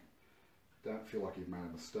making. Don't feel like you've made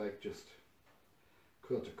a mistake, just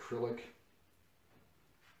because it's acrylic.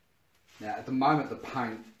 Now at the moment the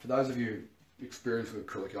paint, for those of you experienced with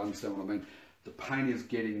acrylic, I understand what I mean. The paint is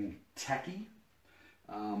getting tacky,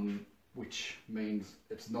 which means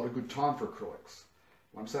it's not a good time for acrylics.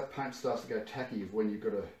 Once that paint starts to go tacky is when you've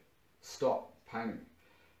got to stop painting.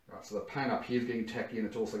 Right, so the paint up here is getting tacky and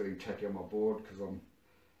it's also getting tacky on my board because I'm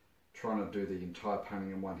trying to do the entire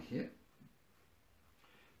painting in one hit,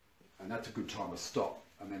 and that's a good time to stop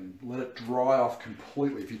and then let it dry off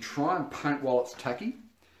completely. If you try and paint while it's tacky,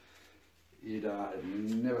 it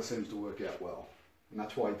never seems to work out well, and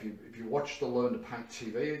that's why if you watch the Learn to Paint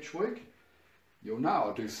TV each week, you'll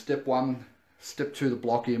know I do step 1, step 2 the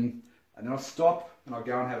block in, and then I stop and I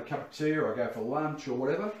go and have a cup of tea or I go for lunch or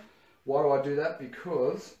whatever. Why do I do that?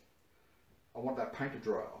 Because I want that paint to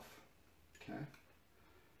dry off. Okay.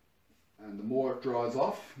 And the more it dries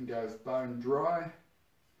off and goes bone dry,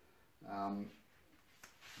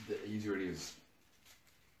 the easier it is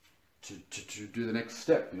to do the next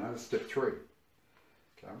step, you know, step 3.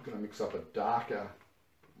 Okay, I'm going to mix up a darker,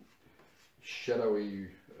 shadowy,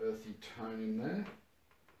 earthy tone in there.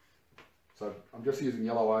 So I'm just using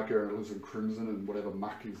yellow ochre and alizarin crimson and whatever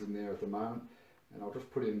muck is in there at the moment. And I'll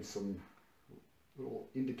just put in some little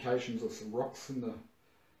indications of some rocks in the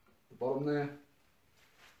bottom there.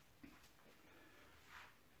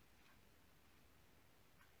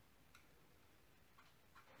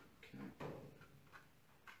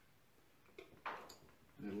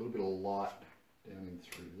 And a little bit of light down in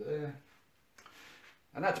through there.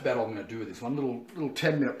 And that's about all I'm going to do with this one. Little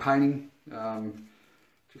 10-minute painting,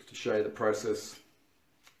 just to show you the process.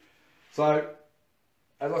 So,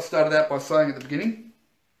 as I started out by saying at the beginning,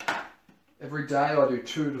 every day I do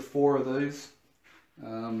 2 to 4 of these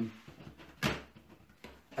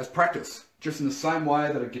as practice. Just in the same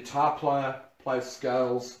way that a guitar player plays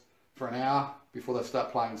scales for an hour before they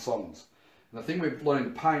start playing songs. And the thing we've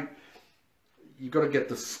learned to paint, you've got to get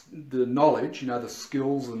the knowledge, you know, the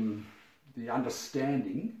skills and the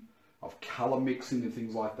understanding of colour mixing and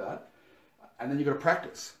things like that. And then you've got to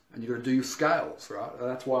practice and you've got to do your scales, right? And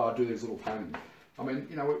that's why I do these little paintings. I mean,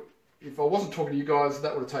 you know, if I wasn't talking to you guys,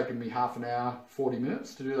 that would have taken me half an hour, 40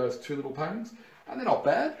 minutes to do those 2 little paintings. And they're not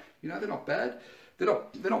bad, you know, they're not bad.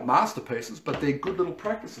 They're not masterpieces, but they're good little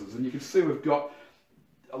practices. And you can see we've got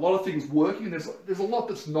a lot of things working. There's a lot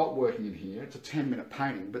that's not working in here. It's a 10-minute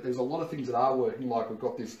painting, but there's a lot of things that are working, like we've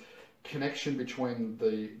got this connection between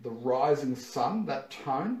the rising sun, that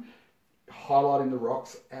tone, highlighting the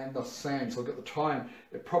rocks, and the sand. So I've got the tone.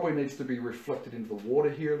 It probably needs to be reflected into the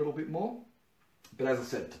water here a little bit more. But as I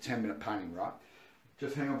said, it's a 10-minute painting, right?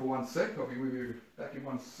 Just hang on for 1 sec. I'll be with you back in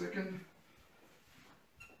 1 second.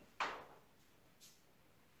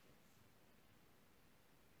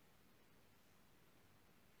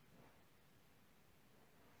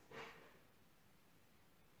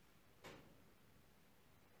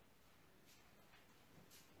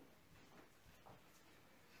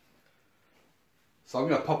 So I'm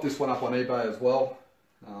going to pop this one up on eBay as well.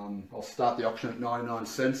 I'll start the auction at 99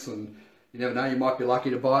 cents, and you never know, you might be lucky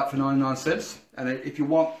to buy it for 99 cents. And if you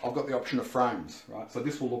want, I've got the option of frames, right? So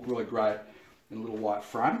this will look really great in a little white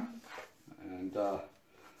frame. And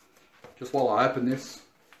just while I open this,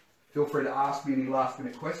 feel free to ask me any last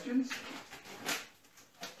minute questions.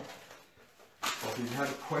 So if you have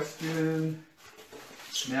a question,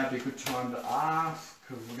 Now would be a good time to ask,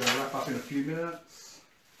 because we're going to wrap up in a few minutes.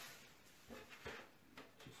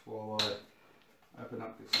 Just while I open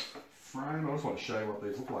up this frame, I just want to show you what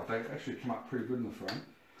these look like. They actually come up pretty good in the frame.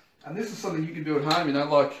 And this is something you can do at home, you know,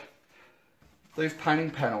 like these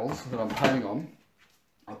painting panels that I'm painting on,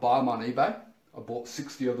 I buy them on eBay. I bought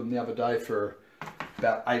 60 of them the other day for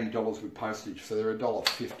about $80 with postage, so they're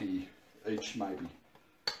 $1.50 each maybe.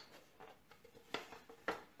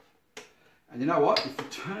 And you know what? If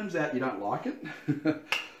it turns out you don't like it,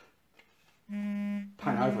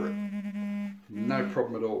 paint over it. No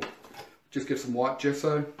problem at all. Just get some white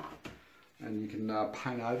gesso and you can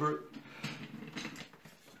paint over it.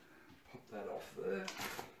 Pop that off there.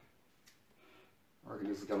 I reckon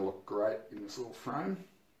this is going to look great in this little frame.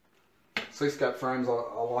 Seascape frames, I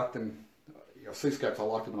like them. Seascapes, I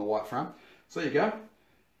like them in a white frame. So there you go.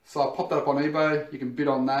 So I'll pop that up on eBay. You can bid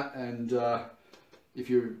on that, and if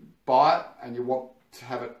you buy it and you want to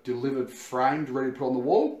have it delivered framed, ready to put on the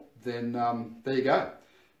wall, then there you go.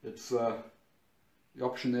 It's the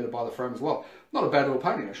option there to buy the frame as well. Not a bad little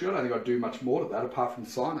painting actually. I don't think I'd do much more to that apart from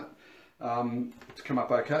sign it. It's come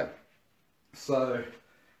up okay. So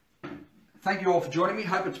thank you all for joining me.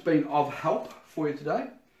 Hope it's been of help for you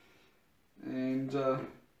today. And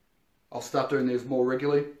I'll start doing these more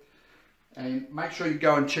regularly. And make sure you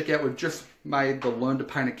go and check out, we've just made the Learn to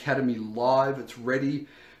Paint Academy live. It's ready.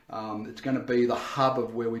 It's going to be the hub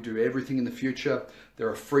of where we do everything in the future. There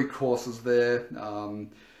are free courses there,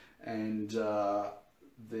 and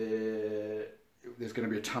there's going to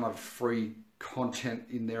be a ton of free content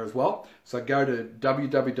in there as well. So go to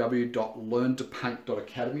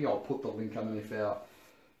www.learntopaint.academy. I'll put the link underneath our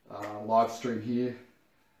live stream here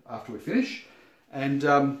after we finish, and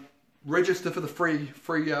register for the free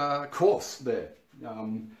course there,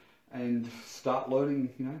 and start learning,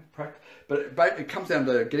 you know, practice. But it comes down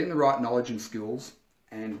to getting the right knowledge and skills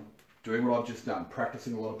and doing what I've just done,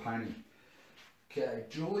 practicing a lot of painting. Okay,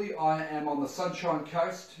 Julie, I am on the Sunshine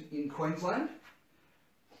Coast in Queensland.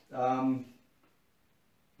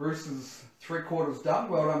 Bruce is 3/4 done.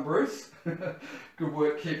 Well done, Bruce. Good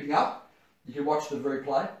work keeping up. You can watch the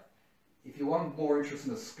replay. If you want more interest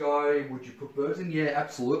in the sky, would you put birds in? Yeah,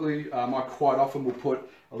 absolutely. I quite often will put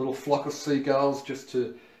a little flock of seagulls just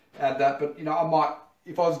to add that. But, you know, I might,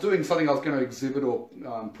 if I was doing something I was going to exhibit or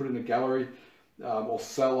put in a gallery or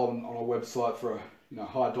sell on a website for a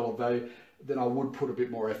high dollar value, then I would put a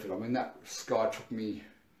bit more effort. I mean, that sky took me,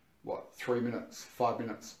 what, 3 minutes, 5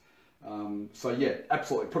 minutes. So yeah,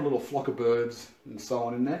 absolutely. Put a little flock of birds and so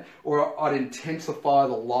on in there. Or I'd intensify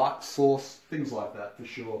the light source, things like that for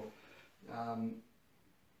sure.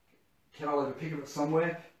 Can I leave a pic of it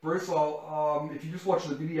somewhere? Bruce, if you just watch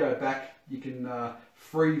the video back, you can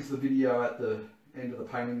freeze the video at the end of the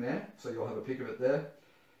painting there, so you'll have a pic of it there.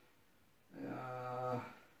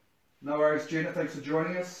 No worries, Gina, thanks for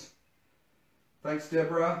joining us. Thanks,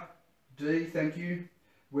 Deborah. Dee, thank you.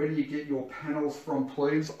 Where do you get your panels from,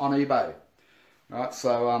 please? On eBay. Right,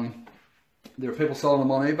 so there are people selling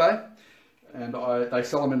them on eBay, and they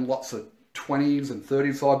sell them in lots of 20s and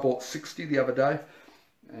 30s. So I bought 60 the other day,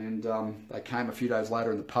 and they came a few days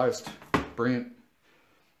later in the post. Brilliant.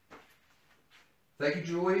 Thank you,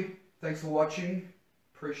 Julie. Thanks for watching.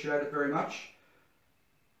 Appreciate it very much.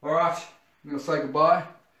 All right, I'm going to say goodbye.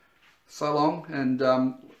 So long, and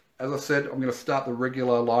as I said, I'm going to start the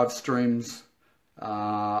regular live streams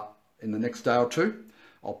in the next day or two.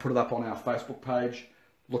 I'll put it up on our Facebook page.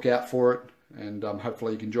 Look out for it, and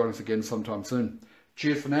hopefully you can join us again sometime soon.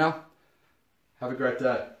 Cheers for now. Have a great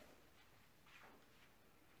day.